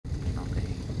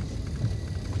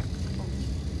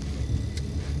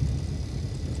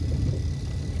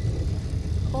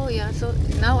yeah. So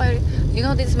now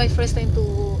this is my first time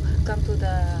to come to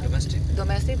the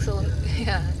domestic. So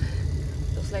yeah,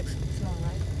 looks like small,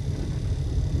 right?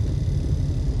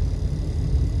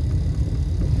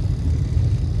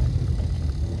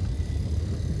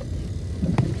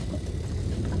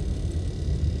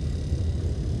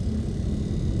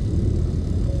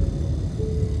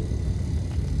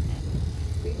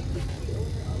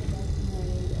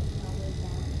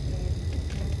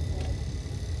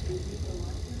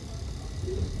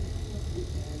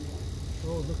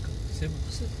 Oh, look, Cebu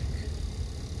Pacific,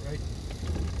 right?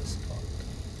 This park.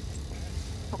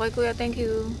 Okay, kuya, thank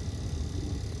you.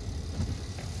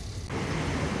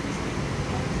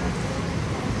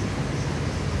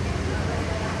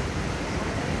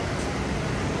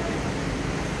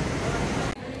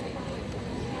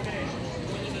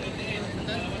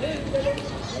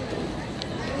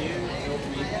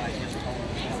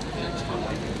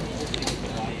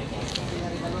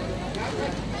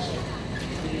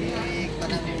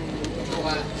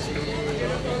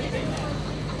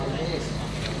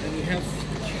 And we have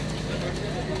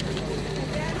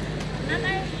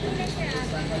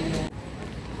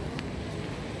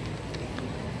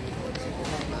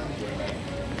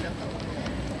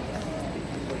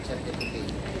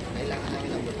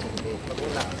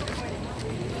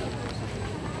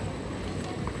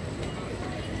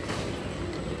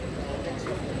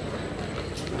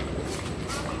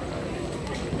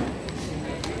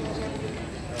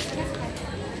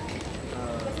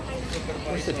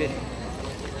where's the jetty?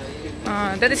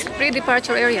 That is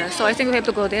pre-departure area, so I think we have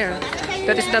to go there.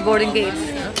 That is the boarding gates.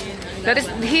 That is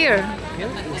here.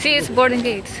 See, it's boarding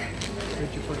gates.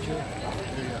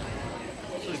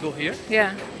 So we go here?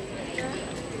 Yeah.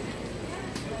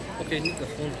 Okay, need the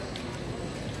phone.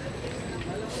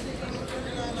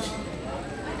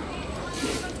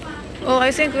 Oh,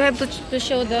 I think we have to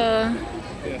show the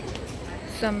Yeah.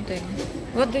 something.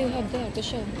 What do you have there to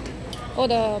show? Oh,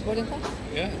 the boarding pass?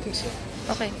 Yeah, I think so.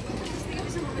 Okay.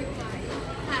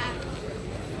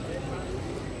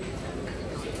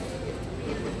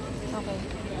 Okay.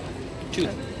 Two.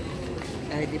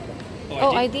 ID po.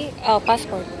 Oh, ID? Oh,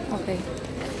 passport. Okay.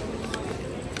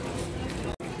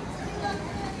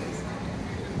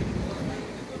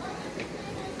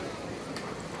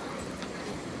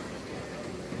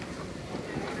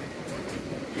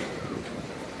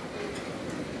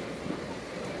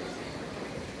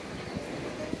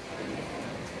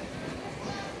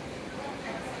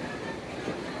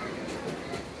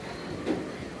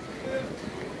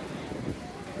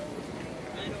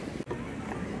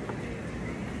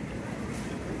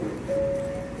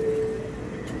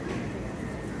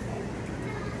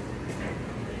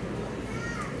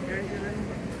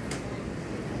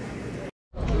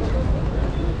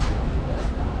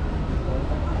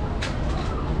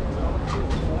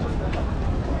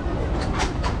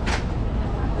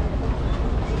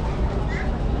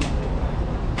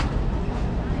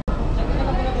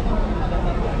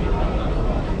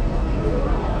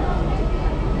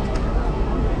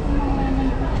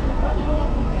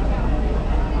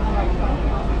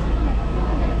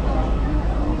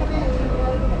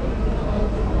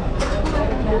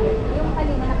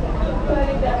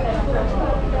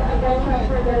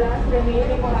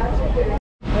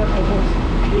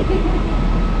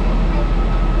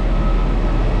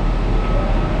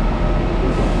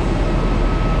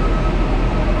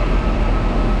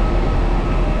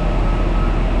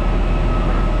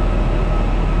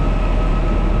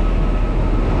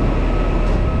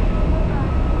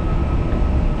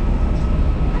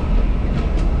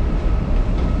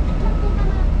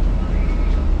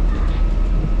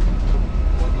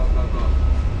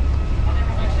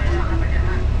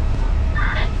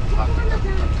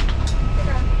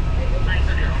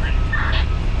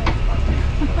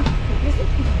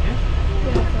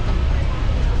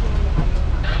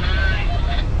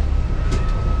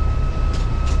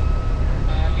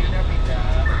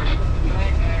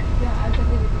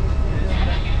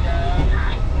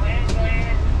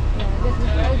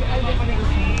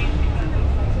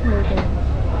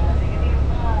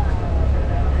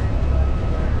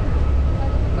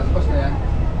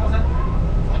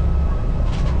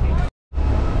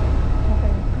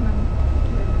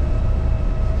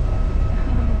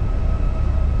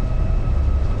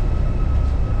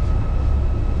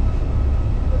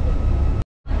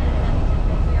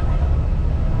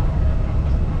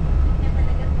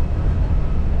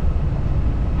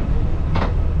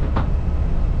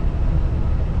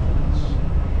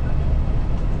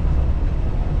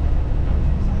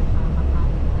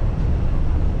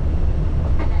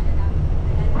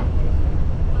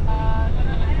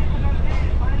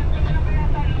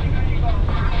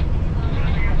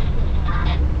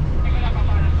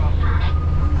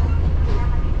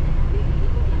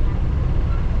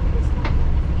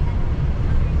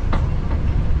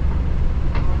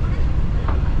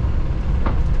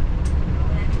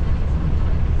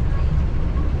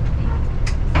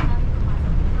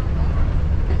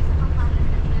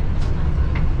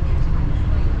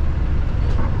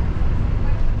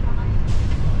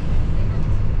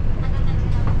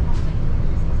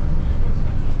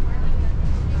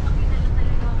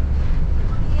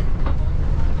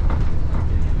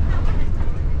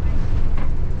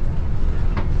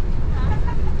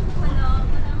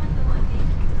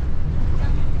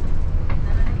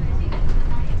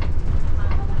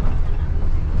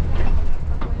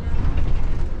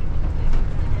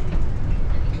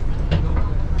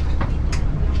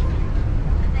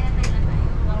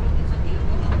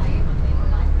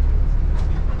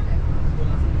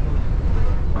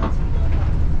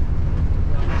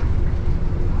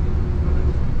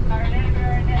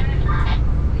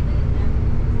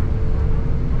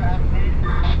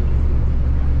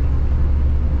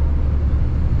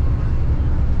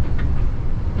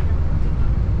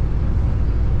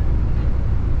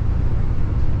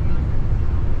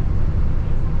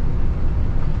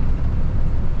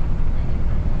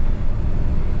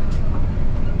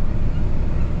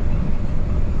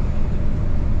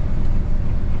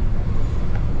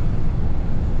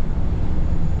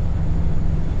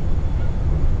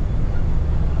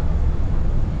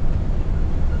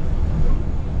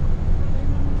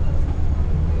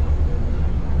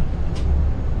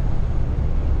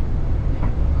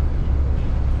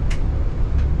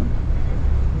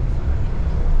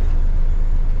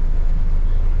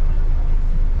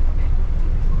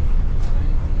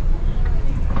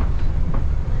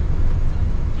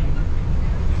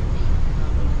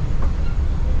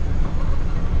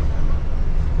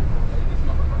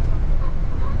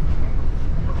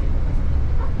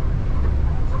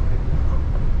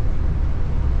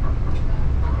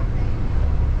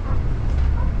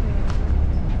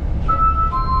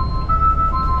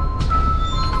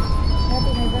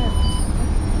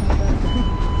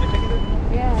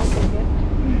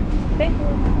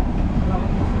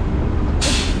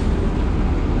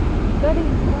 Ready?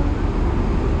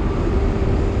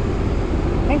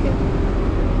 Thank you.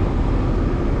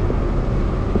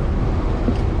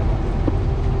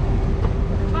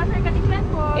 Partner Caticlan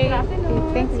po. Eh, Good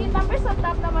afternoon. thank you. Seat number sa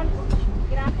top naman po.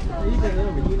 Good afternoon.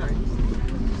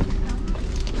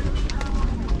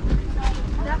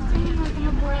 Good afternoon. Welcome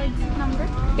aboard. Seat number?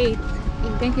 8.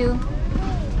 Thank you.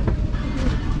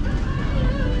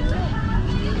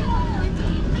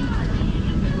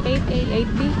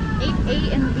 8B.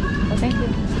 8A and B. Oh, thank you.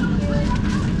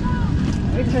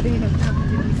 Wait, sorry,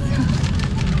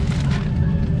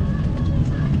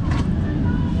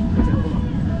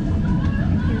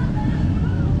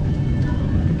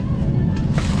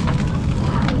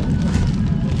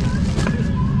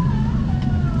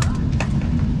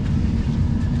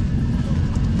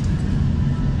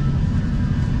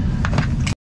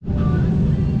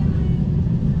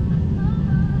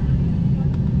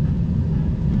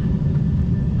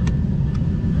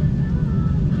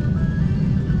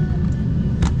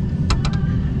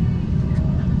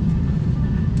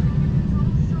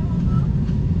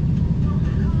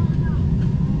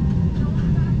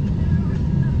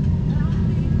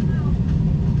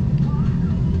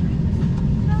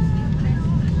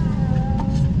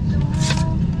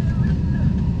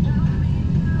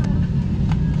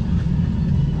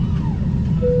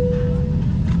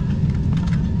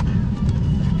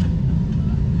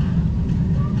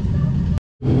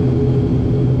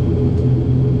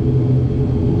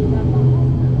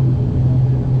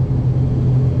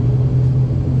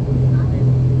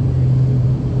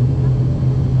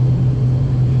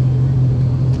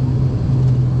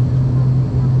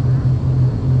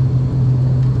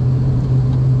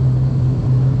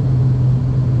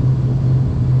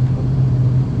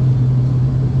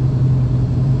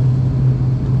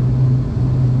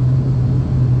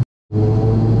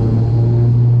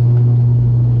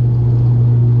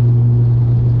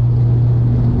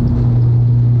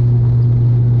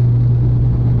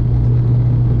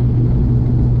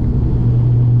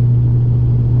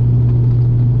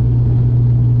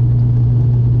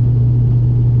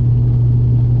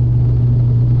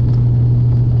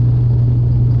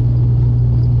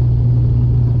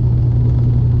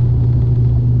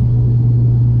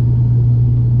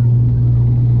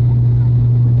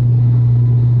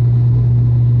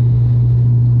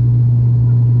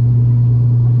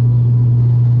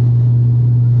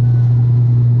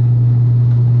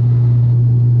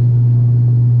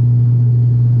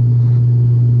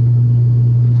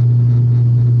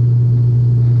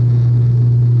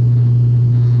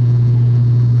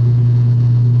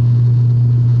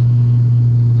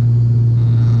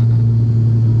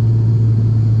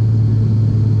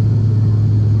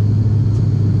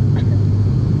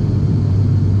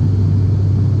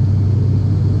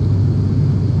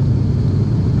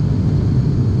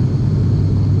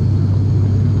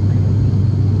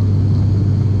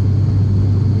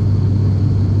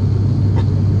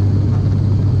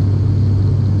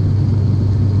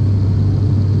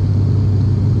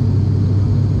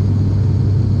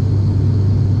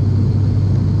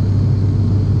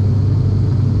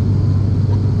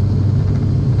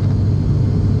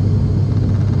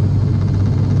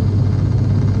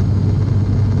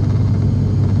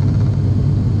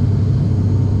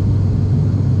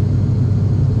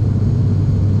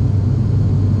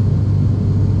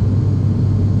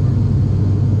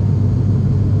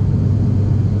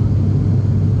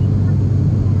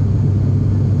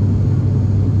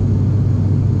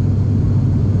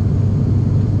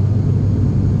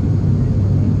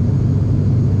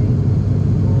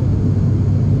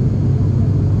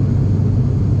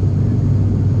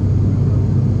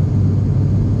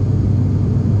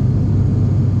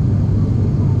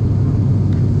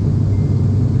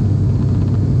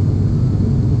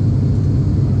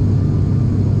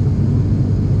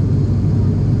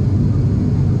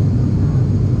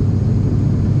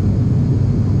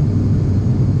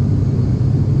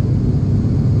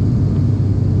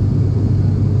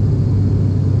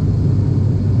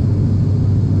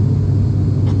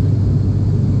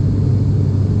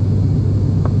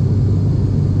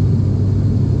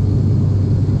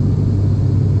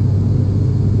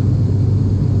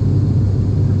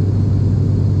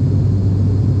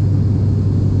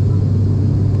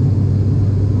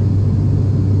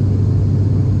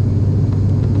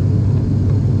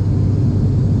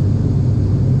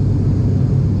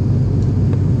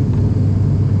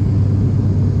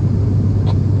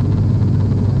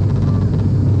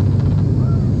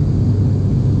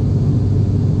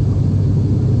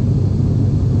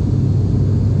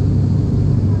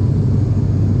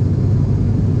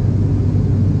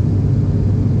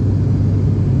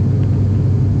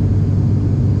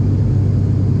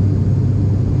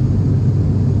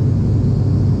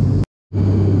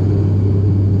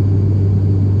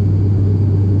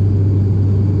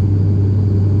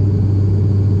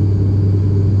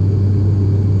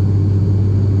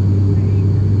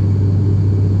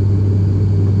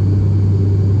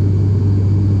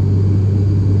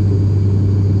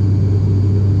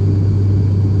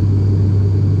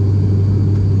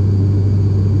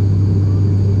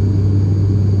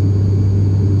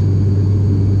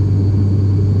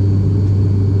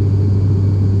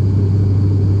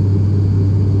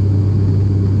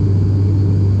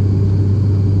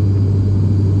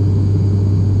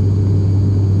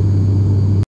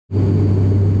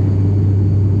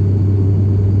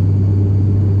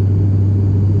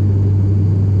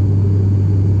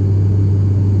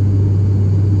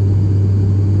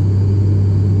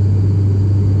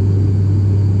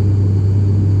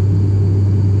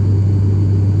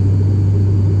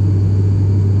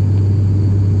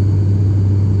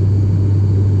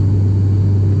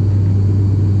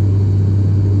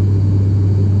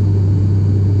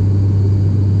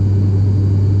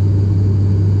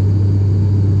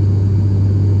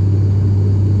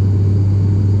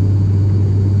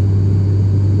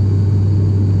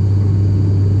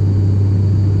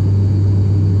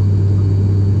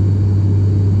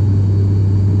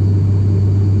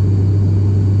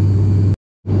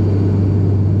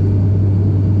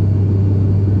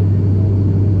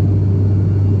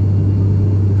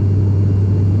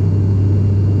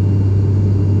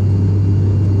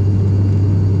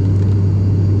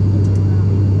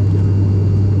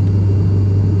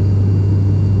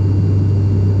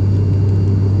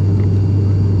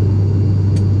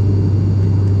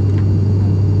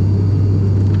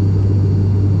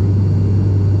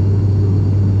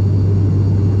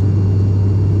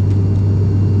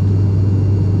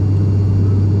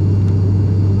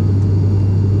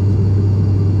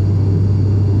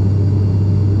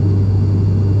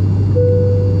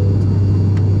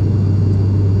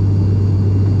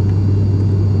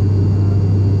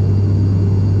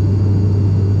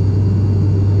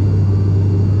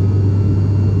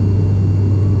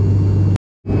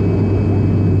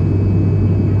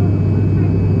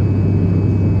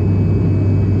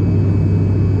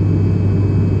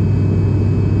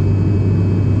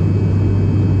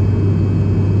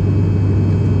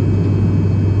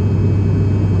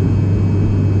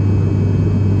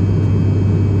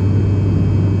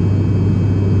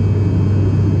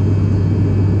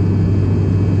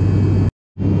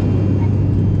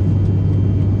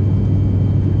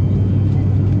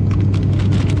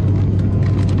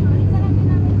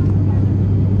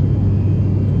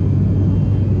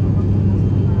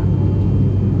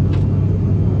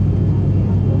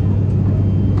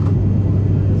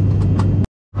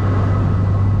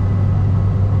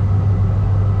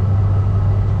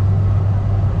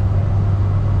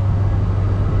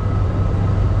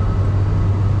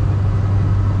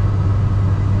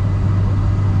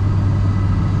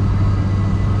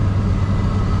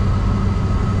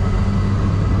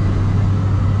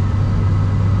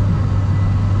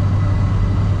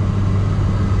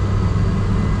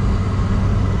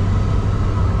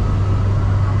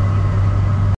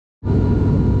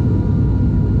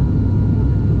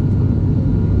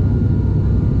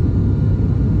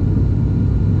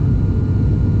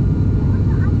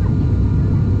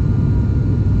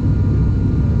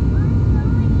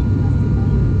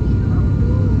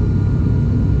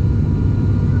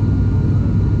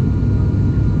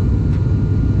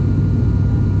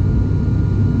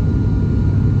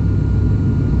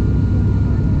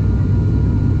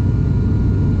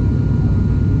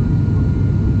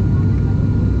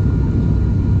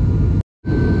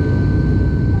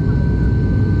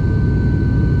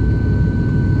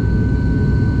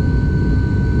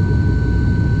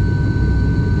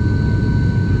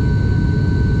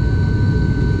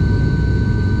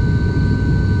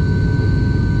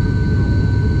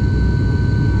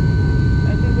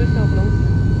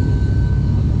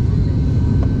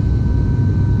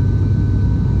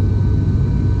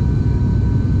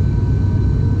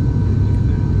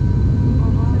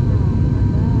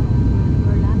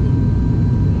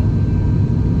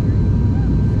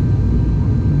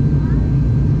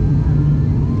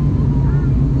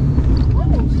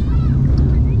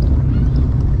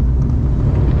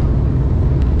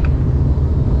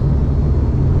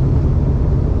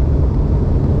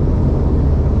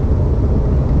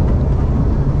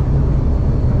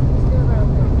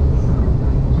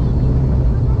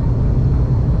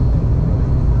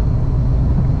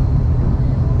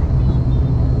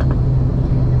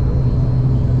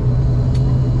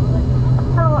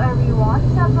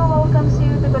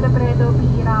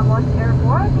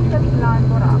 Airport in Caticlan,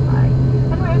 Boracay.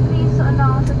 And we're pleased to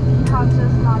announce that we have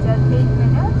just landed 8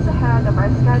 minutes ahead of our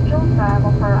scheduled time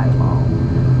of arrival.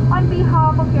 On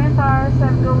behalf of your entire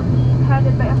Cebu team,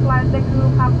 headed by flight deck crew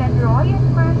Captain Roy and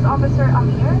First Officer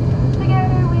Amir,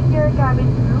 together with your cabin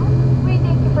crew, we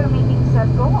thank you for making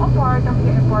Cebu a part of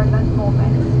your important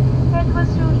moments. It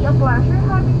was truly a pleasure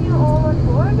having you all on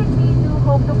board, and we do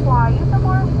hope to fly you to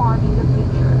more fun in the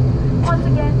future. Once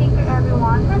again, thank you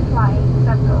everyone for flying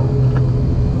Cebu.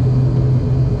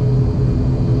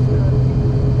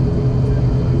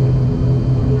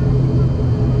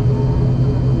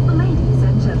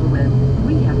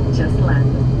 Just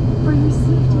landed. For your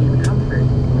safety and comfort,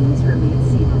 please remain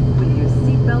seated with your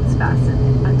seatbelts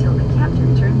fastened until the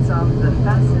captain turns off the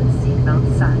fasten seatbelt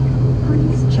sign.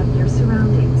 Please check your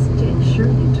surroundings to ensure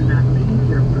you do not leave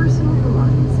your personal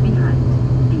belongings behind.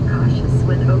 Be cautious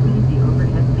when opening the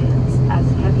overhead bins, as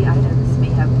heavy items may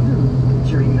have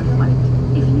moved during the flight.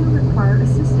 If you require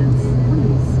assistance,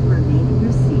 please remain in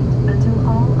your seat until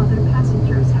all other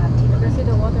passengers have departed.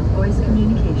 Voice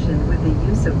communication with the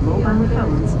use of mobile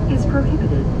phones is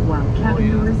prohibited while cabin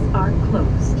doors are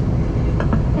closed.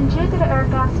 And due to the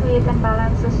aircraft's weight and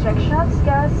balance restrictions,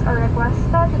 guests are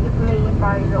requested to deplane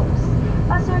by rows.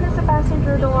 As soon as the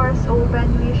passenger doors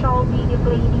open, we shall be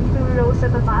deplaning 2 rows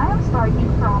at a time,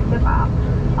 starting from the back.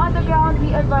 On the ground,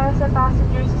 we advise the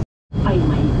passengers ay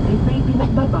mahigpit na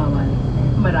ipinagbabawal.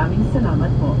 Maraming salamat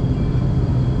po.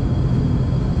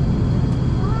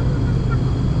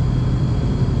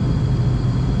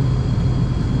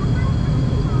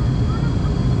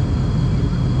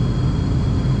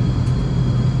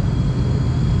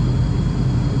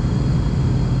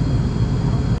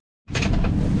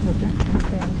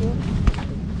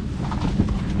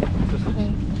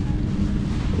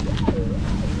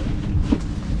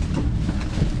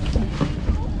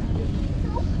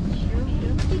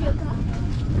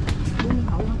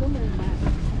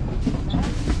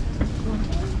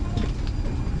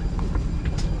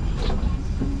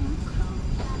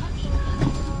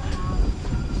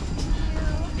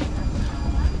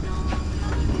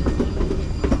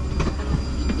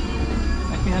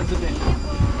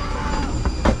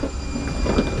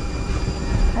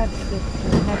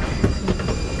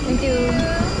 Thank you.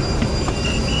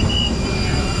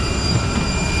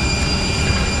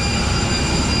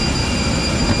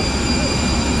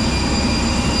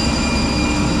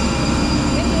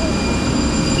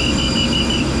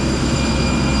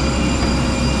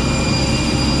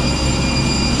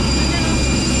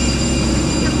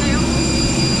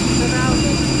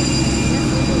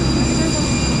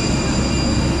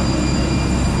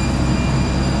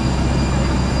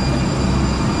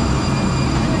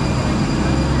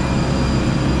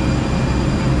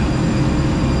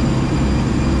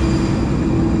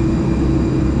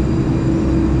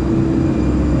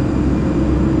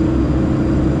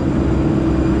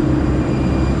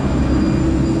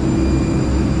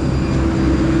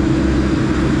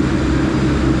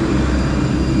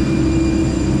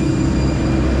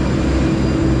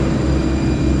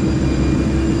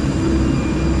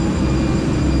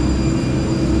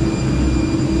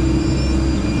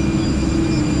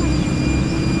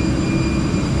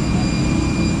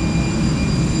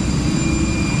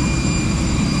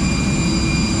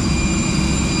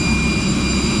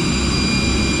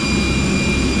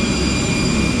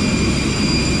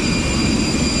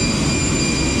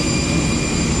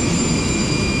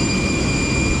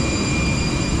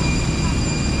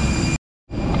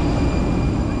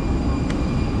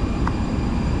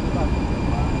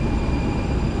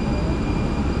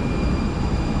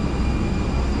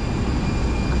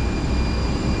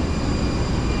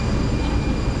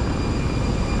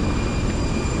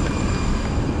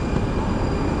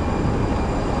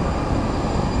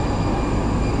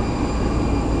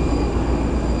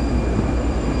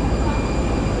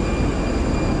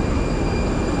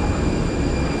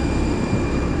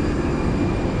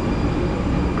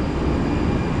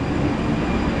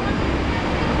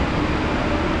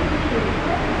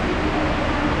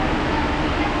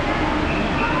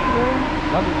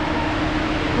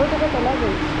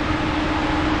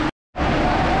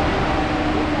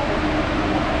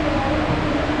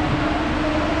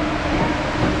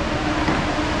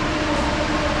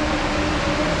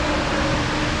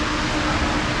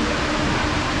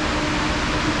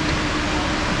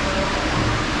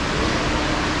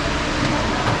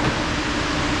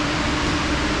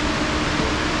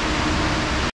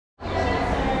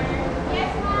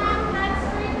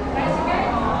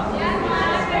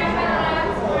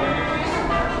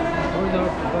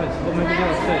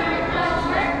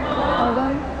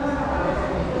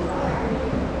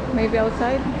 Maybe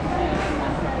outside?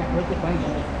 Where's the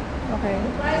Okay.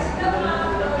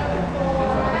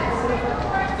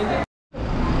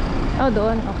 Oh,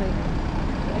 doon. Okay.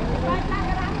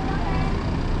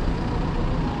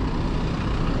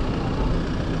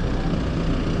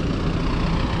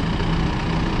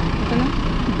 Ito na.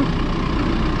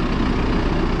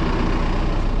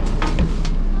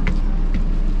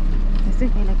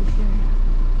 I like it here.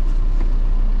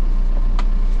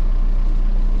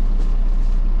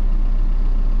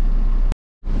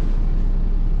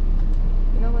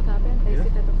 You know what happened? I sit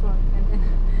at the front and then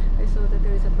I saw that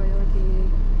there is a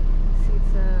priority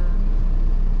seats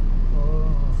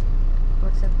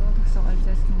for Cebu, so I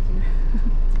just moved here.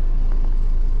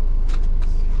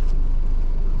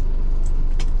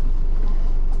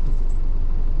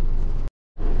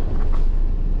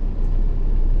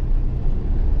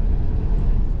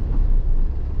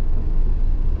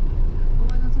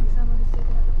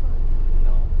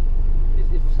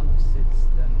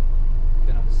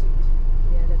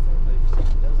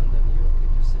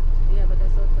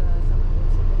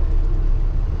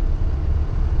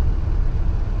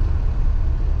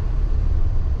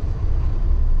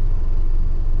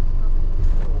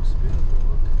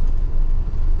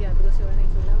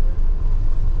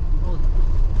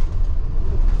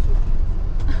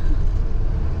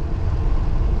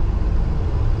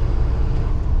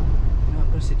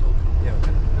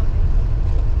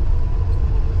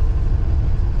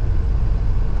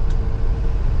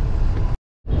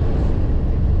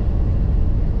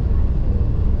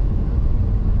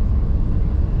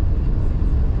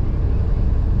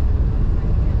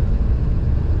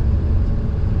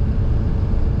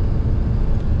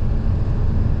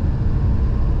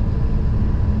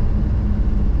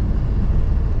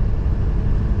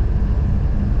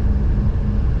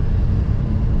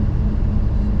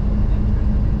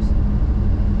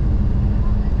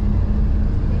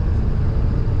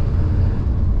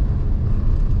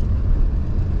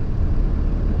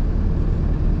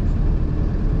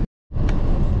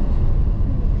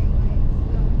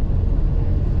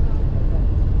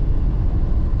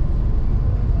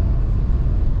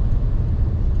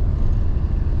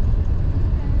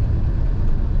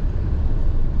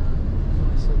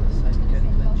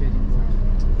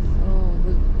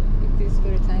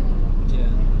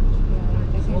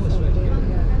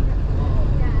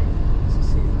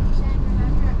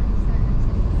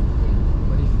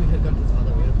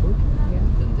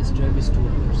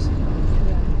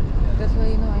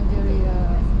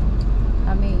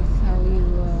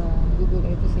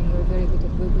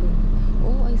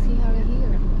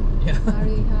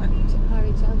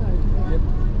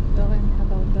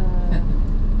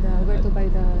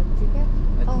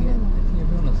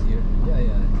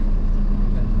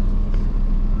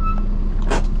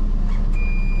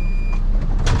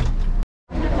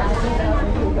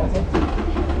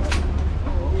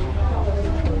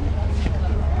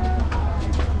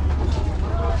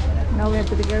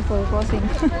 To be careful crossing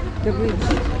the bridge.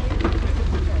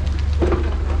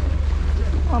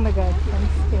 Oh my god, I'm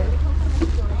scared.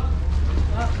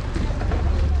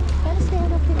 I'm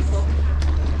scared of this.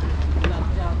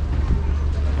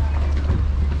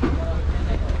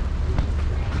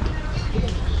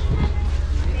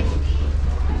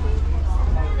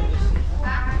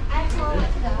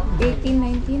 $18,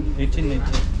 $19? $18,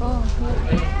 $19. Oh,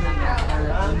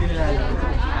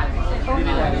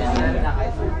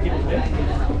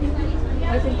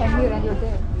 I think I'm here and you're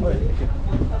there.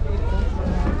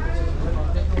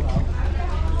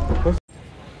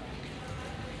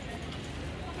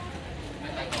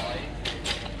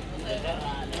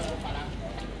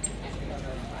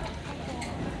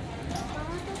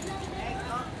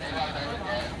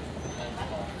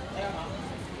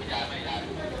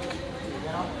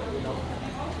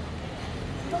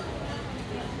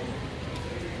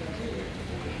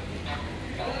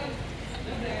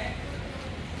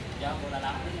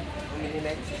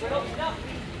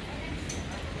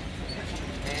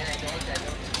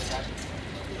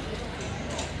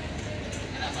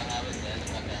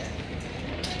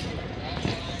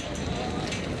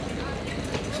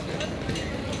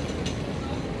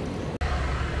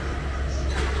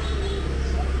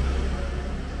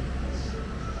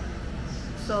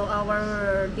 So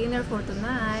our dinner for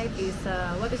tonight is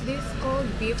what is this called?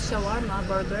 Beef shawarma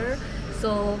burger.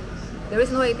 So the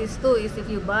reason why it is two is if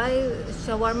you buy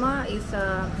shawarma is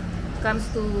comes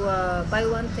to buy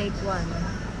one take one.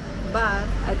 But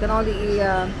I can only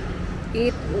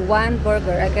eat one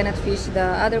burger. I cannot finish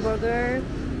the other burger.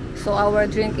 So our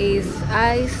drink is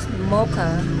ice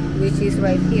mocha, which is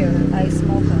right here, ice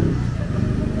mocha.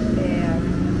 There.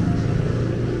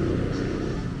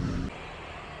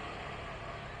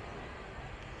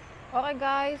 Okay. Okay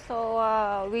guys,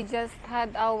 so we just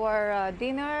had our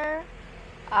dinner.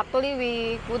 Actually,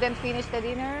 we couldn't finish the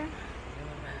dinner,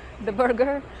 the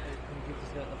burger.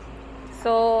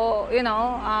 So, you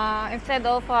know, instead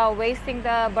of wasting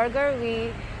the burger,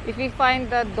 if we find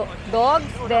the dogs,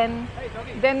 then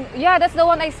yeah, that's the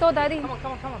one I saw, Daddy. Come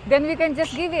on. Then we can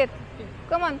just give it.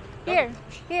 Come on, here,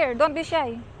 don't be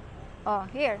shy. Oh,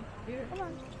 here. Come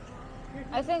on.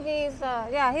 I think he's,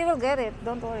 yeah, he will get it.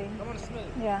 Don't worry. Come on, smell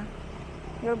it. Yeah,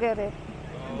 you'll get it.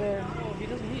 There. Oh, he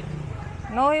doesn't eat.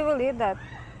 No, he will eat that.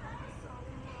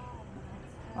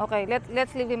 Okay,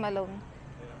 let's leave him alone.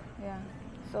 Yeah.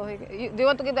 So, do you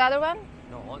want to give the other one?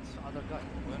 No, it's the other guy.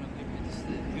 We're not giving it. This is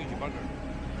the huge burger.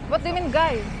 What do you mean,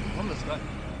 guy? Homeless guy.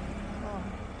 Oh.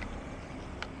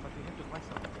 But we have to find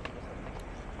something.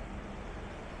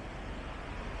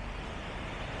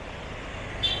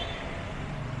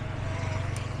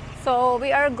 So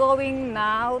we are going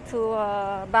now to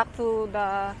back to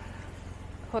the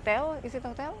hotel. Is it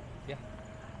hotel? Yeah.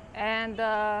 And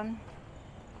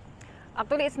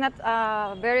actually, it's not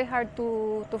very hard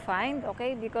to find.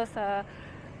 Okay, because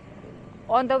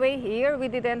on the way here, we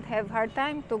didn't have hard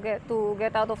time to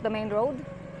get out of the main road.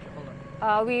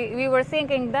 We were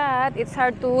thinking that it's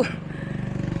hard to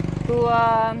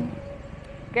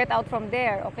get out from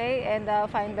there. Okay, and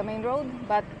find the main road,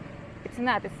 but it's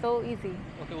not. It's so easy.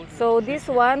 Okay, So this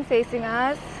one facing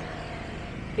us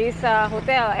is a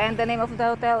hotel, and the name of the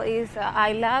hotel is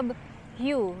I Love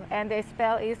You, and the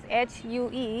spell is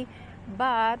H-U-E,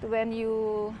 but when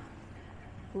you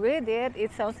read it,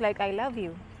 it sounds like I love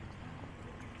you.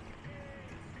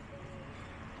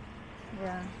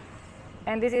 Yeah,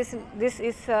 and this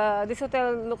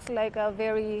hotel looks like a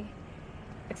very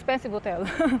expensive hotel,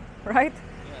 right?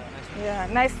 Yeah, nice. Yeah,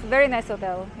 nice, very nice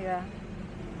hotel. Yeah.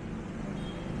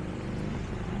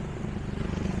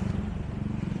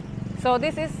 So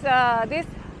this is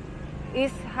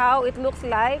how it looks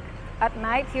like at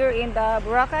night here in the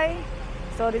Boracay.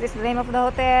 So this is the name of the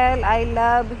hotel. I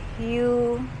Love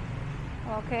You.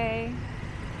 Okay.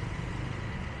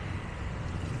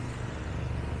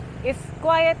 It's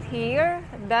quiet here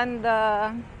than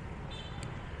the,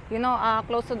 you know,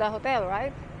 close to the hotel,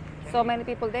 right? So many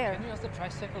people there. Can you ask the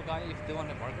tricycle guy if they want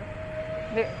a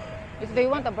burger? If they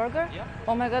want a burger? Yeah.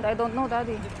 Oh my God, I don't know,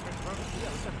 Daddy. Yeah, we can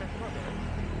try burger.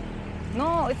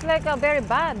 No, it's like a very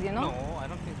bad, you know? No, I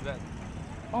don't think it's bad.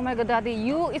 Oh my God, Daddy,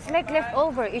 it's like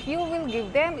leftover. If you will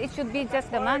give them, it should be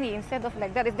just the money instead of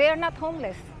like that. If they are not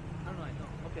homeless. No, I know.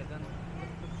 Okay, then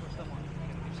look for someone who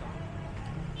can give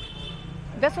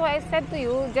some. That's why I said to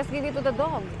you, just give it to the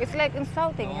dog. It's like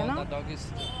insulting, No, you know? that dog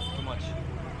is too much.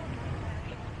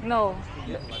 No.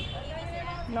 Yeah.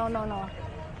 No.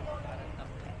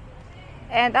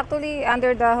 And actually,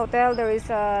 under the hotel, there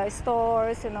is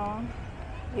stores, you know,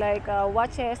 like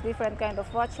watches, different kind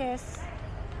of watches.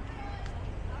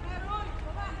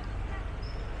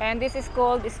 And this is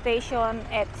called Station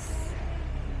X.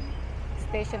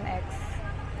 Station X.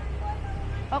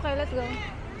 Okay, let's go.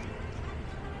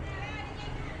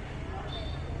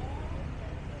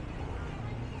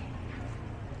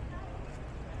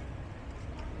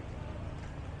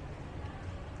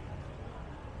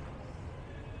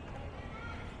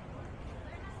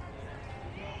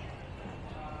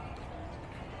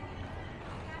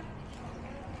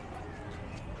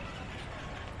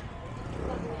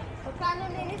 Magkano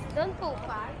linis doon po,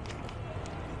 Park?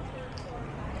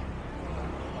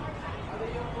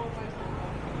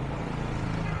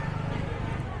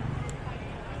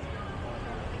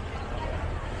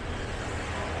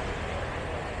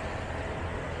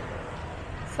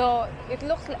 So it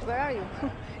looks like, where are you?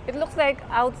 It looks like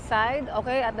outside,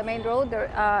 okay, at the main road.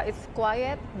 There, it's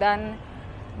quiet than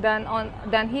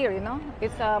here. You know,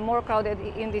 it's more crowded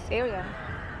in this area.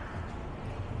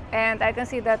 And I can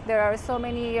see that there are so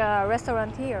many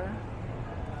restaurants here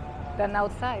than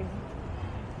outside.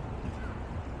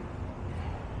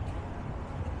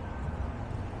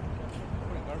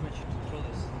 Garbage to throw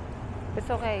this. It's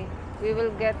okay. We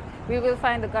will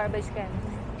find the garbage can.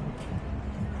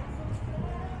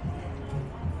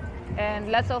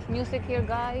 And lots of music here,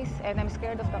 guys. And I'm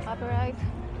scared of the copyright.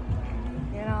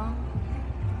 You know.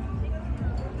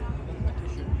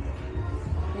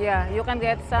 Yeah, you can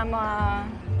get some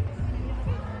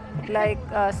like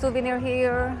souvenir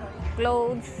here,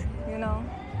 clothes, you know.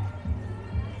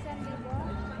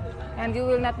 And you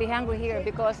will not be hungry here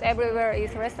because everywhere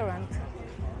is restaurant.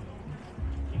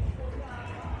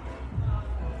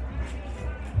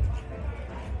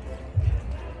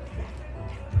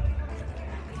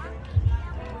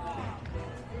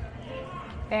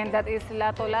 And that is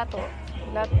Lato Lato.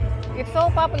 It's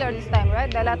so popular this time, right?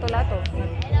 The Lato Lato.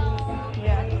 Hello.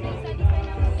 Yeah.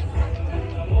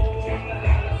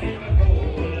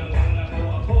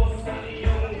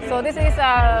 So this is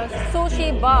a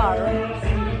sushi bar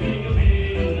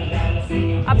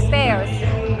upstairs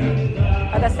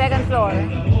at the second floor.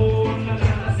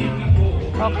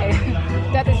 Okay,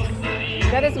 that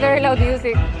is very loud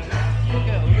music.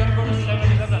 Okay, we're gonna go to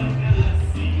 7-Eleven.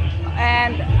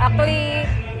 And actually,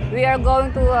 we are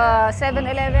going to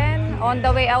 7-Eleven. On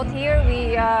the way out here,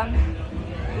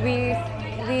 we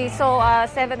saw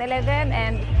 7-Eleven,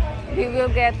 and we will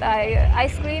get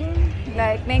ice cream,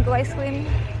 like mango ice cream.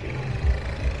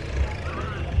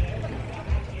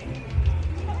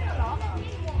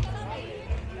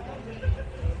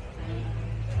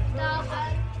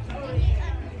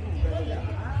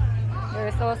 There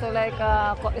is also like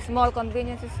a small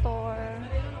convenience store.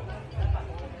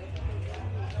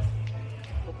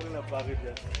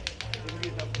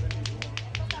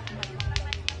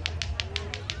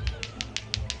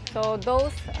 So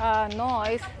those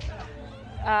noise,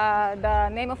 the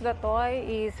name of the toy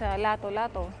is Lato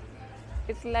Lato.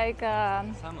 It's like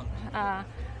Salmon.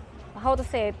 how to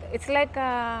say it? It's like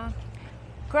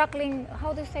crackling.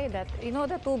 How do you say that? You know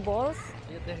the two balls?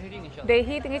 Yeah, they're hitting each other. They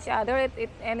hitting each other,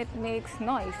 and it makes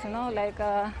noise. You know, like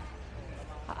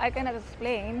I cannot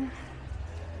explain.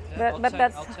 Yeah, but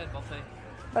that's outside buffet.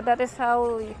 but that is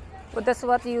how. But that's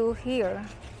what you hear.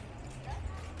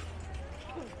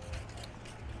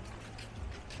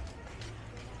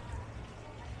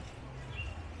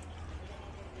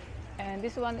 And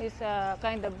this one is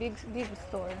kind of big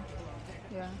store.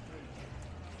 Yeah.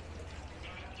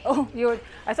 Oh,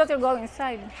 I thought you're going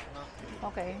inside.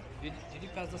 Okay. Did you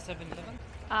pass the 7-Eleven?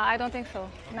 I don't think so.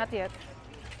 Not yet.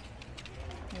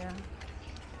 Yeah.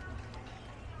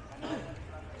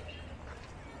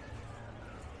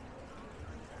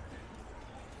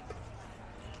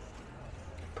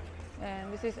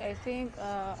 And this is, I think,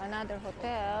 another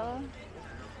hotel.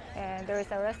 And there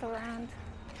is a restaurant.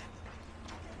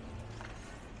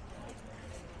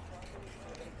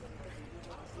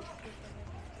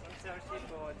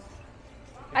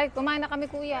 Ay, kumain na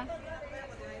kami, kuya.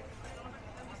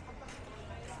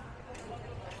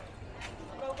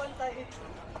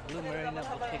 Blue Marina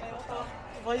Boutique Hotel.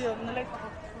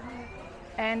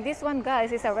 And this one,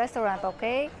 guys, is a restaurant,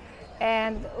 okay?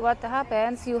 And what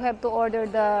happens, you have to order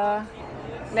the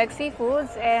like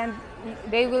seafoods, and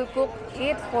they will cook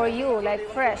it for you, like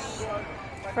fresh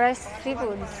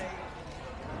seafoods.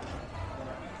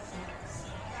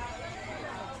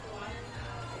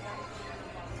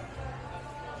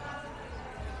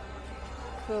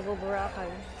 Cebu,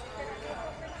 Boracay.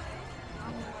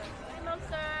 Hello,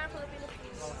 sir. Filipino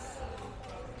please.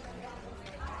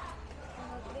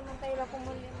 Limang tayo po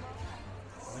muli mo.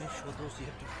 When you show those,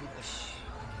 you have to put the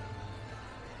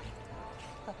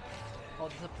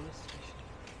Oh, this is a police station.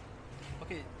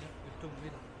 Okay, yeah, we have to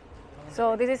wait.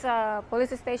 So this is a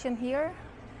police station here,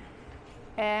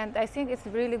 and I think it's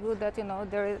really good that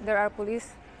there are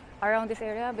police around this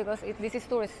area because this is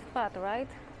tourist spot, right?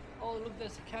 Oh, look,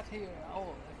 there's a cat here.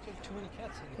 Oh, actually, too many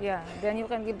cats in here. Yeah. Then you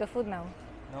can give the food now.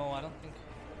 No, I don't think.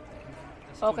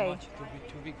 That's Okay. too much. It will be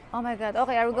too big. Oh my God.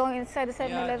 Okay, are we going inside the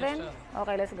 7-Eleven? just,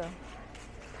 Okay, let's go.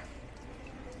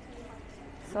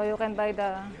 So you can buy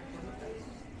the.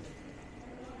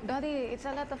 Daddy, it's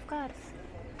a lot of cats.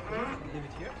 Leave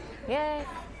it here. Yes.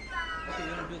 Okay,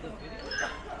 you wanna do the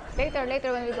video?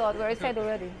 Later when we go out, we're inside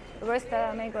already. Where's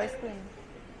the mango ice cream?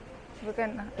 We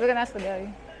can ask the guy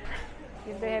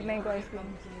if they have mango ice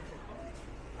cream.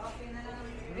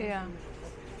 Yeah.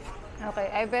 Okay,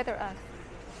 I better ask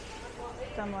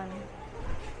someone.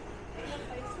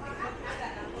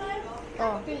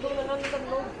 Oh.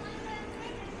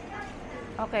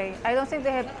 Okay, I don't think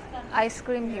they have ice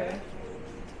cream here.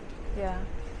 Yeah.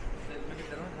 Maybe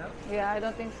they don't have. Yeah, I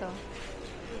don't think so.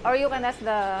 Or you can ask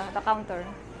the counter.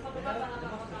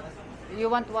 You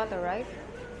want water, right?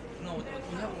 No,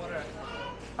 we have water.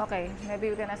 Okay, maybe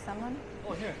we can ask someone.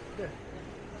 Oh, here, there.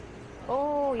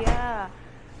 Oh, yeah.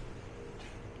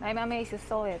 I'm amazed you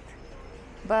saw it.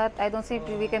 But I don't think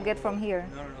we can get from here.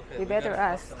 No, okay. We better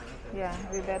gotta ask. pass them, okay. Yeah,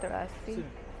 we better ask. See?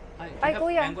 Hi, Ay, you have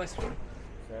kuya. mango ice cream?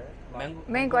 Sir?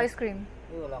 Mango ice cream.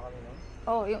 Wala kami nun.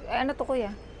 Oh, ano to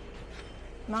kuya?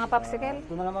 Mga popsicle?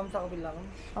 Ito na lang ma'am sa kabila kami.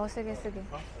 Oh, sige.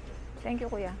 Thank you,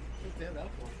 kuya. They have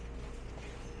alcohol.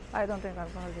 I don't drink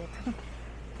alcohol yet.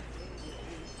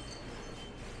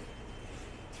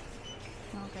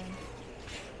 Okay.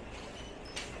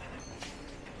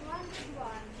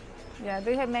 Yeah,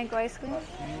 do you have mango ice cream?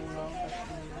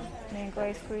 Mango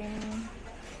ice cream.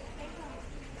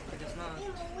 I guess not.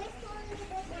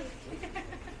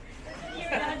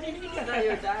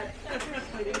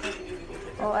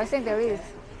 Oh, I think there is.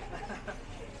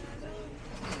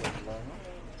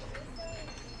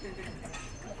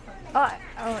 Oh,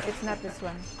 Oh, it's not this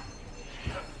one.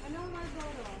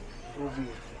 Ruby.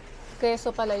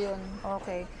 Queso pala yun.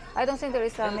 Okay. I don't think there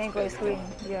is a mango ice cream.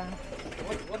 Yeah.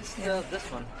 What's this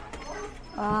one?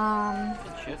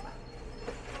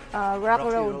 Rocky Rocky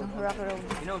Road. Road. Rocky Road.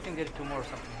 You know we can get 2 more or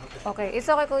something. Okay. Okay. It's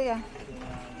okay, kuya.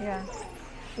 Yeah.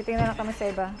 Titingnan lang kami sa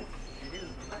iba. Did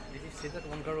you see that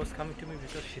one girl was coming to me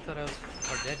because she thought I was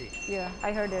her daddy? Yeah,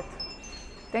 I heard it.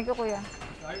 Thank you, kuya.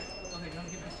 Okay, you want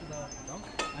to give this to the dog?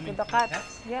 I To mean, the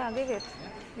cats. Yeah, give it.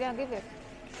 Yeah, give it.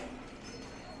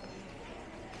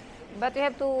 But you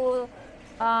have to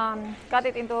cut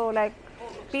it into like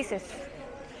pieces.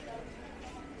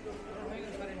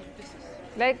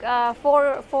 Like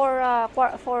four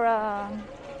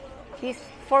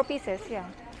pieces. Yeah.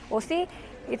 Oh, see,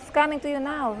 it's coming to you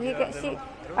now.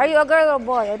 Are you a girl or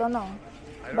boy? I don't know.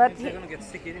 I don't But think they're gonna get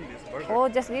sick eating this burger. oh,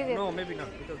 just give it. No, maybe not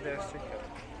because they're sick.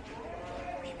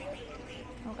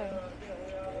 Okay.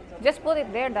 Just put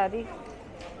it there, Daddy.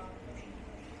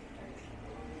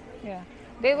 Yeah.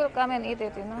 They will come and eat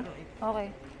it, you know?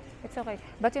 Okay. It's okay.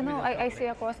 But you know, I see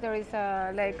across there is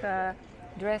like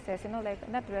dresses, you know, like,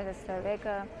 not dresses, like,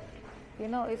 you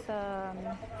know, it's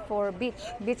for beach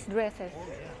dresses.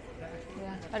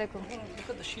 Yeah. Aray ko. Look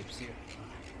at the sheep here.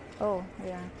 Oh,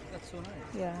 yeah. That's so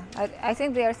nice. Yeah. I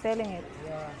think they are selling it.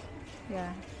 Yeah.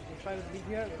 Yeah. If I would be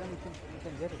here, then you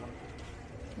can get one.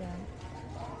 Yeah.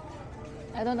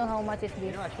 I don't know how much is You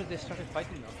this. know, actually they started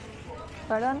fighting now.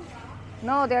 Pardon?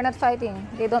 No, they're not fighting.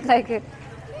 They don't like it.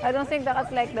 I don't think the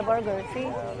cats like the burger. See?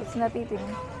 It's not eating.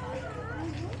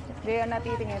 They are not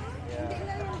eating it.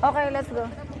 Okay, let's go.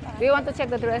 Do you want to check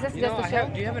the dresses You just know, to show?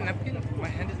 do you have a napkin? My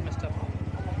hand is messed up.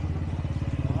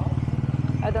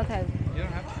 I don't have. You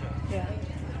don't have to. Yeah.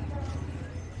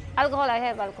 Alcohol, I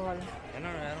have alcohol. I don't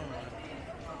know.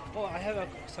 Oh, I have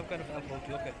some kind of alcohol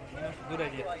too. Okay, you know, good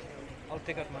idea. I'll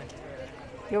take out mine.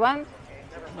 You want?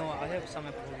 No, I have some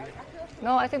alcohol here.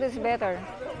 No, I think this is better.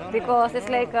 No, Because it's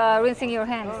like rinsing your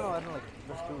hands. No, I don't like it.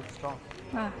 That's too strong.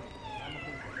 Ah.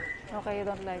 Okay, you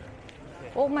don't like.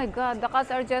 Oh my God, the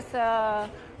cats are just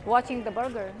watching the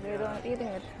burger. They don't eating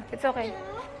it. It's okay.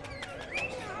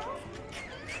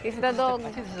 If the dog,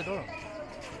 I think this is the door.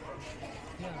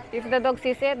 if the dog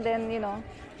sees it, then you know,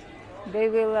 they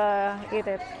will eat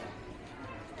it.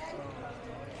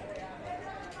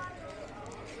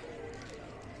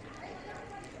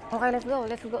 Okay, let's go.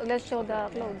 Let's go. Let's show the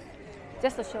clothes,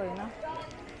 just to show you, know.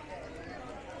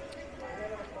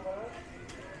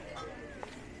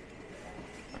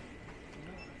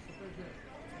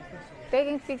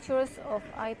 Taking pictures of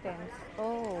items.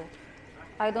 Oh,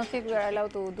 I don't think we are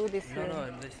allowed to do this here.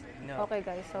 No. Okay,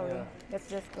 guys, sorry. Yeah. Let's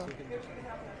just go.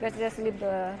 Let's just leave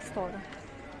the store.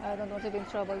 I don't want to be in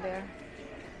trouble there.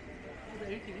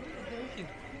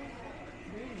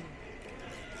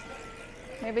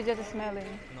 Maybe just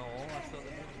smelling. No, I saw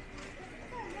the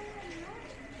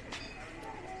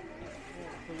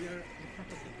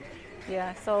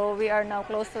Yeah, so we are now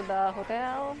close to the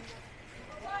hotel.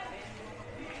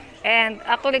 And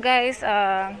actually, guys,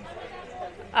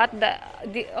 at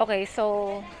okay,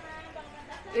 so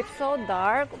it's so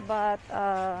dark, but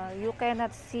you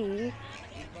cannot see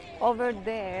over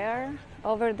there.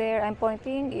 Over there, I'm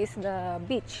pointing is the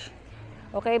beach.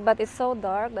 Okay, but it's so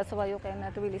dark, that's why you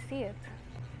cannot really see it.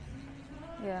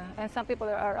 Yeah, and some people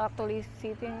are actually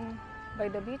sitting by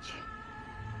the beach.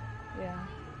 Yeah.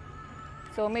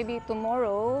 So maybe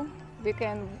tomorrow we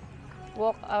can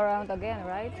walk around again,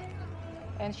 right?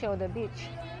 And show the beach.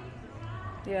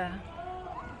 Yeah.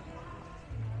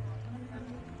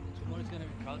 Tomorrow's gonna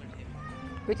be crowded here.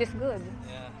 Which is good.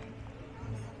 Yeah.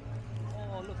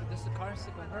 Oh, look, this is the car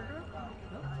sick on burger?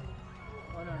 No?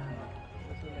 Oh, no.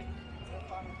 That's what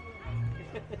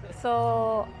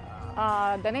So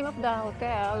the name of the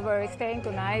hotel we're staying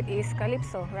tonight is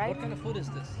Calypso, right? What kind of food is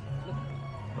this? Look.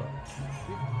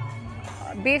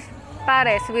 Beef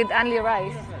pares with only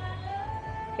rice.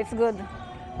 It's good.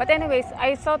 But anyways,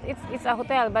 I thought it's a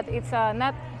hotel, but it's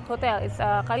not hotel. It's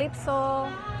a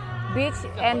Calypso Beach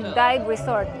and Dive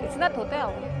Resort. It's not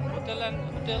hotel.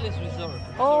 Hotel is resort.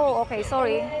 Oh, okay.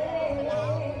 Sorry.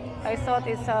 I thought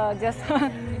it's just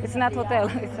it's not hotel.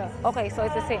 It's okay. So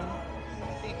it's the same.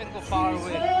 You can go far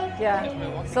away. Yeah.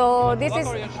 So this is.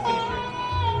 Walk or you have to finish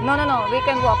here? No, we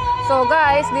can walk. So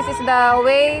guys, this is the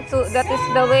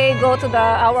way go to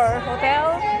our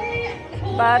hotel.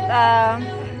 But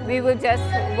we will just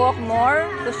walk more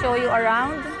to show you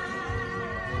around.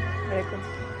 Very good.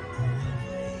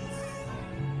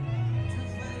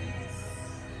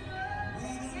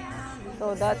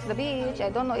 So that's the beach. I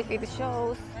don't know if it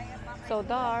shows. So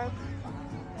dark.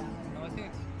 No, I think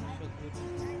it shows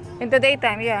good. In the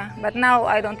daytime, yeah. But now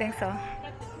I don't think so.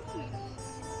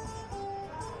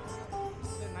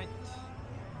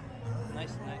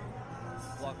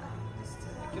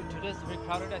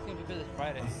 Saturday, I think, because it's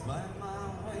Friday.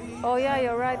 Oh yeah,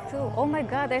 you're right too. Oh my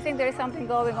God, I think there is something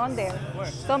going on there. Where?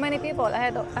 So many people.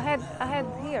 Ahead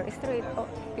here, straight. Oh,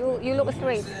 you look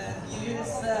straight.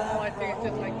 Oh, I think it's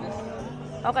just like this.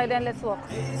 Okay, then let's walk.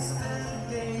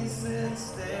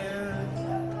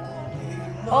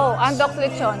 Oh, Andox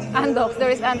lechon. Andox. There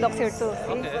is Andox here too.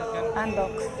 See? Okay, okay.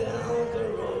 Andox.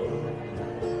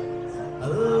 A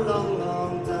long,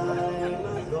 long time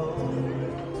ago.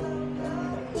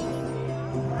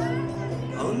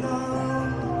 Oh no,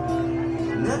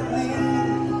 nothing.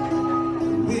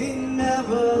 We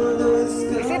never lose.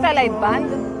 Is it a light band?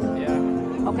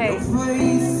 Yeah. Okay.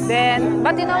 Then,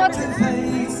 but you know what?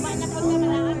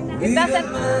 It doesn't.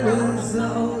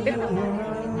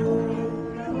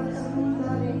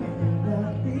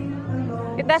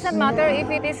 It doesn't matter if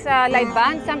it is a live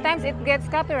band. Sometimes it gets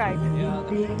copyright. Yeah.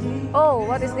 Oh,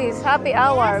 what is this? Happy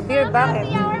hour, beer bucket.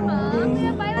 Happy hour,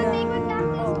 mom. Buy one take one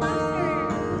sponsor.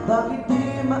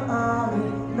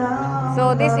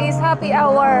 So this is happy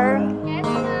hour Yes,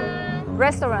 ma'am.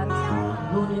 restaurant.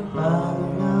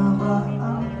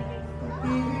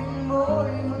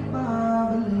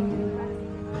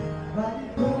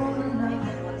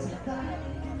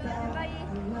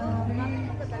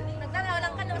 Nagdaraw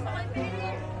lang ka, gusto ko yung pinili.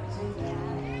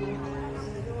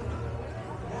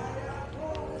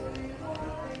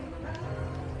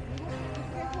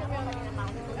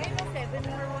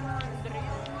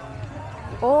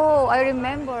 Oh, I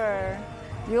remember.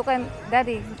 You can,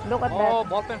 Daddy, look at Oh,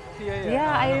 that. ballpen. Yeah.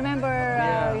 Yeah, I remember.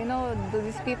 Yeah. You know,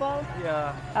 these people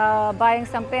Yeah. buying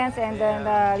some pens and then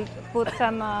put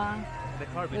some The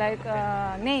carbon. like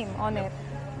name on it.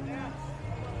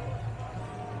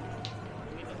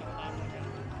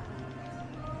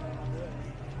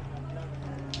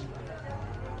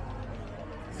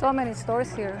 So many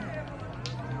stores here.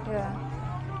 Yeah.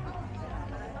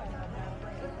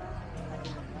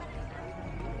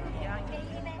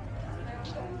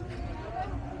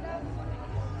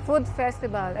 Food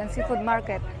festival and seafood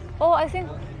market. Oh, I think,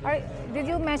 did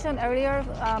you mention earlier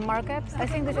markets? I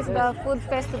think this is the food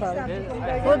festival.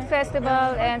 Food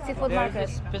festival and seafood There's a market.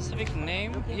 specific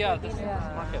name. Yeah, this is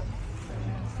Yeah. market.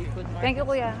 Seafood market. Thank you,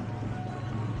 Kuya.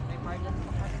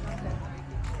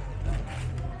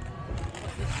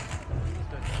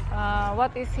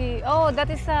 What is he? Oh, that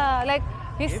is like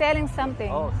he's selling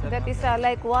something. Oh, selling That is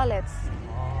like wallets.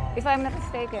 If I'm not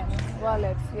mistaken,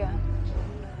 wallets. Yeah.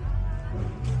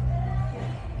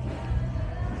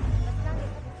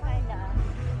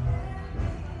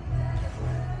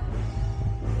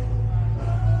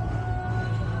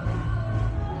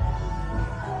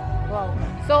 Wow.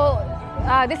 So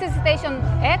this is station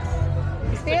X.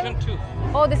 Still? Station 2.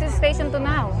 Oh, this is station 2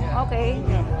 now. Okay.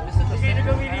 This is the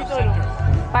center.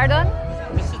 Pardon?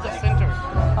 This is the center.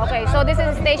 Okay, so this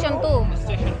is station 2.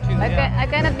 Station 2. I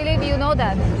cannot believe you know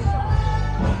that.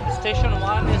 Station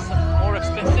 1 is more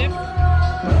expensive.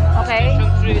 Okay.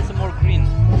 Station 3 is more green.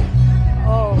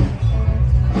 Oh.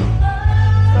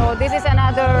 So this is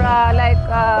another like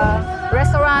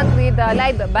restaurant with a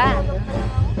live band.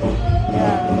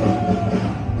 Yeah.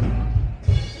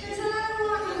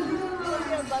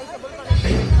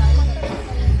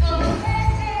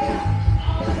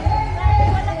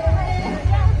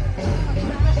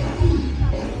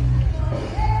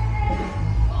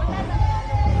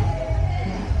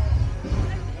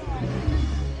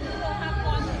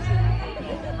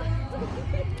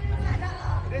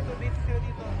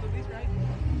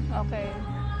 Okay.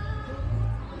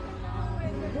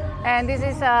 And this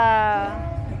is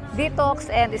detox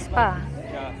and spa.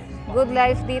 Yeah. Good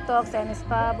Life Detox and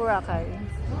Spa Boracay.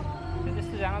 And this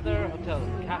is another hotel.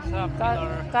 Casa Ca-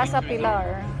 Pilar. Casa Beach Pilar.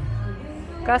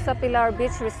 Resort. Casa Pilar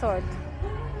Beach Resort.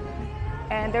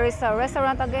 And there is a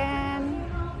restaurant again.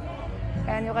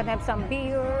 And you can have some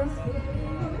beer.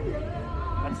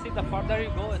 But see, the farther you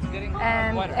go, it's getting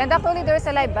quieter. And actually there is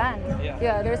a live band.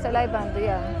 Yeah. There is a live band.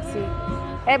 Yeah, see.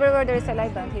 Everywhere there is a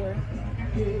live band here.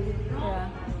 Yeah.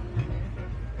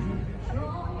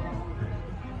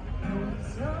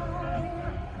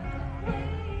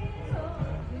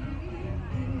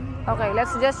 Okay,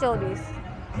 let's just show this.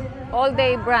 All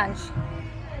day brunch.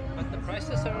 But the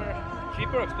prices are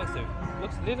cheap or expensive?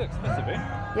 Looks a little expensive,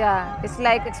 right? Yeah, it's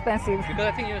like expensive. Because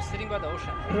I think you're sitting by the ocean.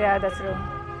 Yeah, that's true.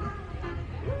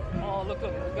 Oh, look, we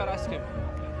got ice cream.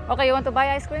 Okay, you want to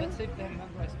buy ice cream? Let's see if they have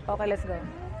mango ice cream. Okay, let's go.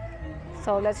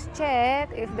 So let's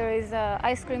check if there is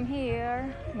ice cream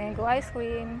here. Mango ice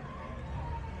cream.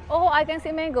 Oh, I can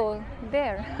see mango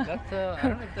there. That's, I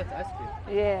don't know if that's ice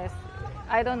cream. Yes,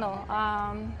 I don't know.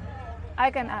 I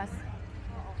can ask.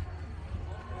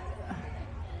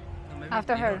 No, maybe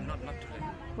After her. Not today.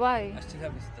 Why? I still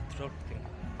have the throat thing.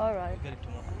 All right. Get it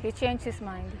tomorrow. He changed his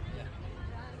mind. Yeah.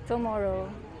 Tomorrow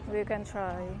we can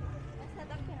try. It's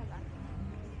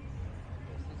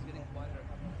getting quieter.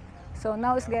 So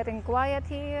now it's getting quiet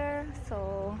here.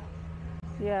 So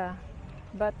yeah,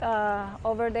 but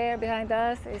over there behind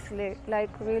us is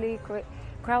like really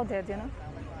crowded. You know,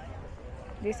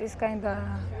 this is kind of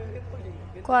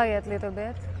quiet little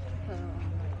bit.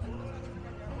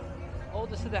 Oh,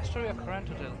 this is the Astoria Current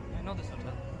Hotel. I know this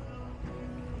hotel.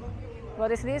 What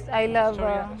is this? I love.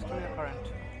 Astoria Current.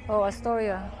 Oh,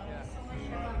 Astoria.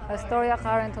 Yeah. Astoria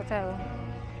Current Hotel.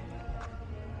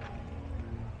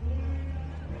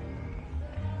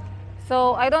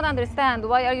 So I don't understand.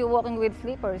 Why are you walking with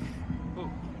slippers? Who?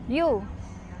 You.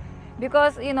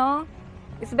 Because, you know,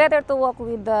 it's better to walk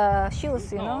with the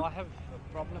shoes, you No, know? I have a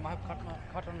problem. I have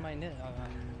cut on my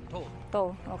toe.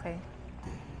 Toe, okay.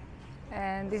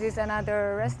 And this is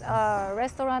another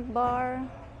restaurant bar.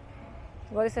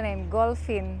 What is the name? Golden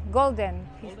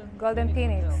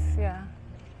Phoenix, yeah.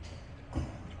 I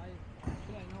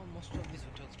know most of these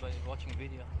hotels by watching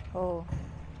video. Oh,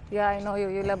 yeah, I know you.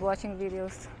 You love watching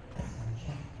videos.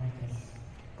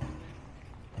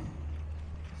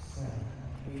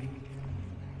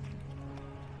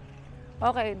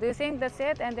 Okay, do you think that's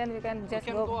it? And then we can just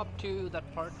We can go up to that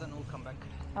part, then we'll come back.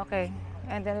 Okay,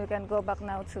 and then we can go back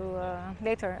now to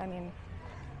later. I mean,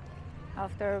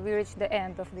 after we reach the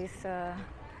end of this.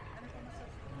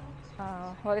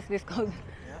 What is this called?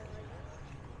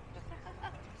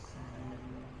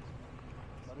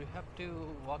 But we have to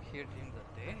walk here during the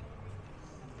day.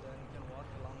 Then we can walk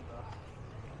along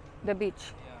The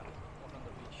beach. walk on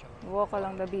the beach. Walk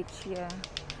along the beach, yeah.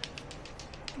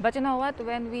 But you know what?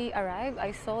 When we arrived,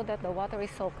 I saw that the water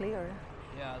is so clear.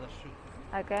 Yeah, that's true.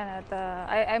 I cannot.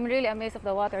 I'm really amazed of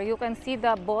the water. You can see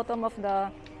the bottom of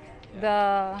the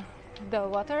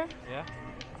water. Yeah.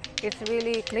 It's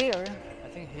really clear. I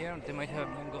think here they might have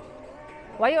mango.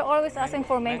 Why you're always asking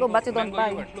for mango, but you don't mango buy?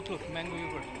 Yogurt. Look, mango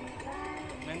yogurt.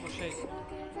 Mango shake.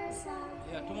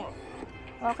 Yeah, tomorrow.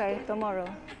 Okay, tomorrow.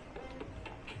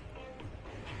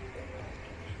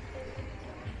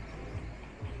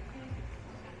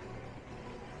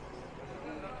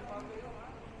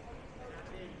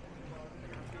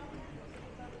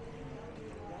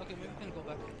 Okay, maybe we can go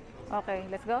back. Okay,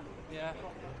 let's go. Yeah.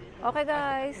 Okay,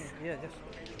 guys. Yeah, just.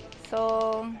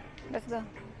 So let's go.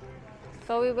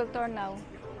 So we will turn now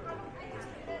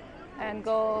and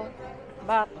go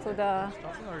back to the.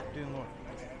 Stopping or doing more?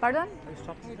 Pardon? Are you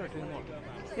stopping it or doing more?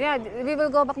 Yeah, we will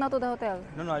go back now to the hotel.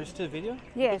 No, are you still video?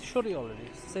 Yes. It showed you already.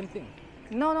 It's the same thing.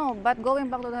 No, but going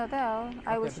back to the hotel,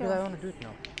 I will Because I show. want to do it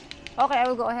now. Okay, I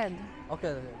will go ahead.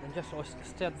 Okay, then just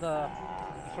stay at the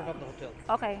front of the hotel.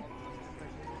 Okay.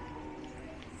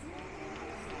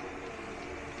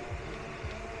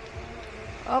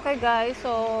 Okay, guys.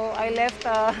 So I left.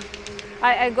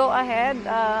 I go ahead.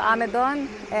 Amedon,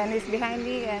 and he's behind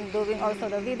me and doing also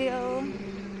the video.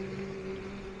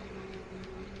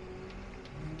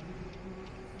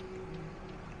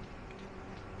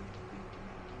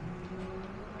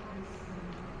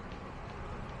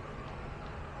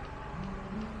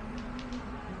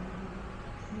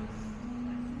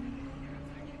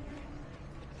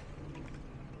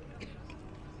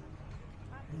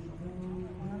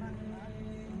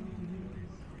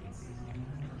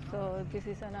 So this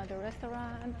is another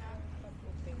restaurant.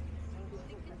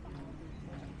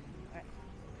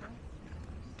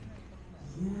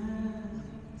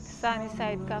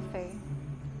 Sunnyside Cafe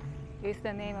is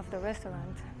the name of the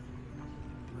restaurant.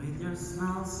 With your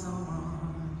smile so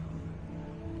warm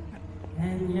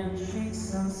and your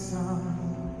cheeks so soft,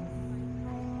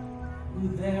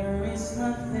 there is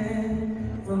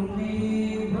nothing for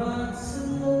me but to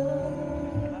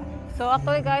love. So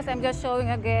actually, guys, I'm just showing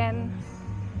again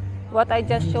what I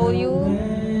just showed you,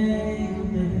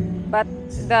 but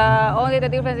the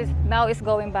difference is now is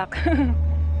going back.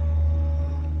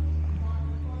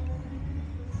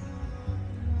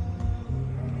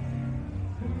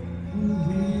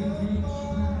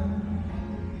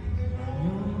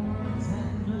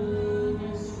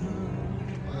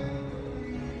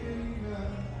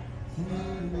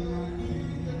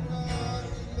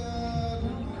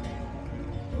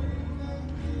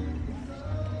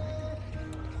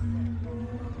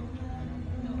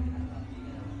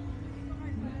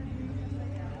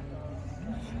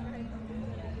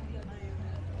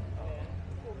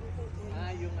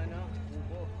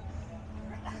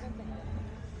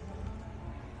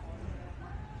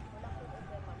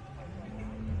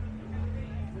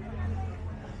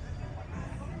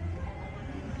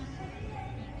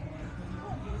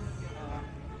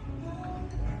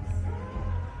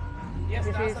 Yes,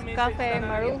 This nasa is message Cafe na ng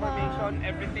Maruha. information,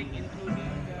 everything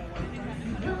including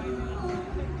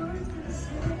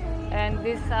And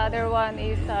this other one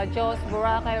is Joe's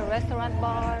Boracay Restaurant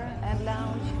Bar and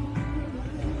Lounge.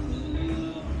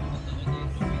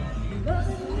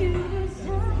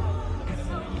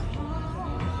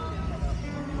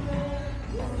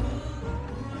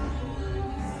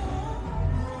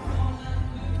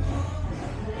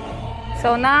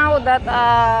 So now that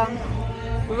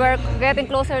we're getting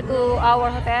closer to our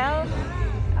hotel,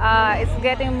 it's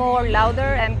getting more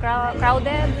louder and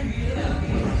crowded.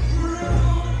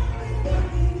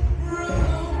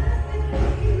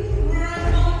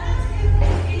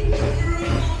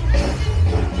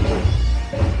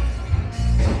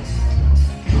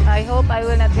 I hope I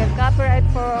will not get copyright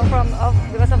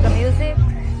because of the music.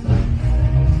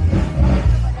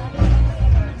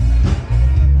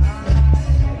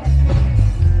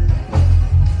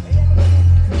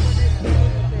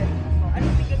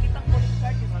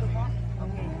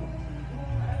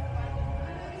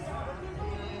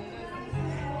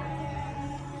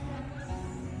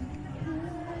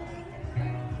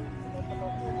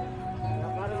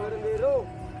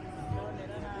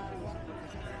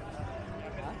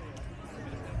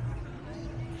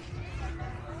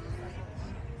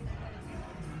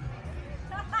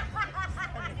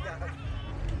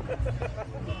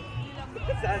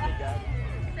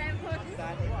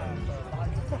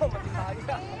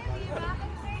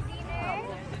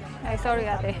 Ay, sorry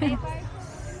ate.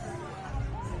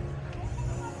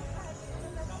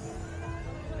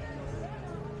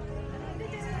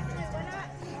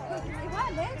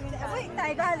 Uy,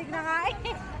 tayo galing na nga eh.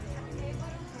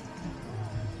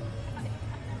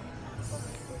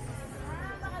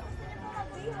 Baka gusto niyo po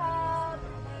mag-bihag.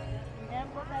 Yan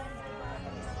po tayo.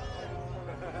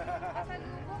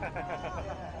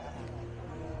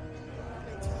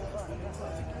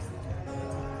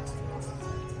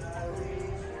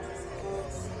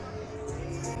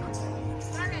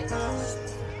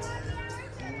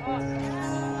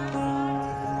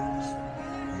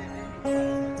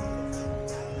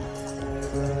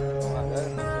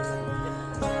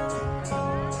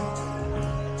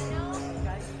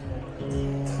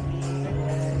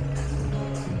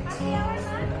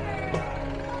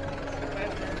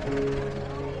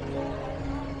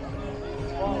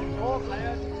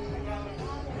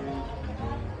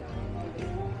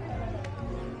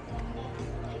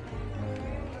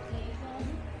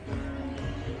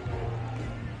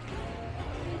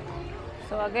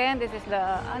 So again, this is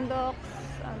the undock.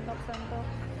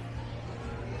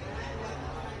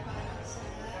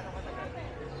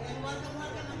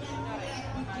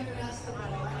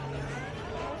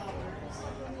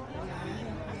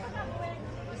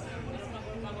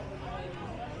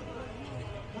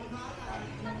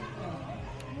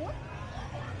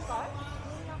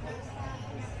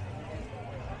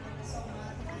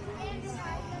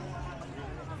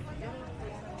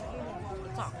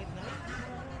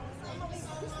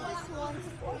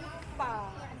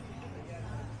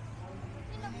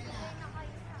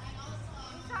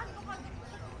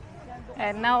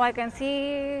 And now I can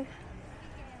see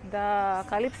the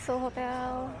Calypso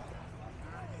Hotel.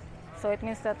 So it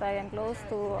means that I am close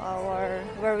to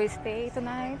where we stay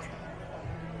tonight.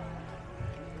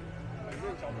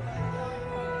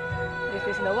 This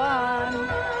is the one.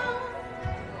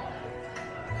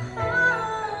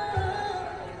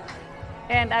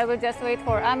 And I will just wait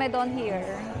for Amedon here.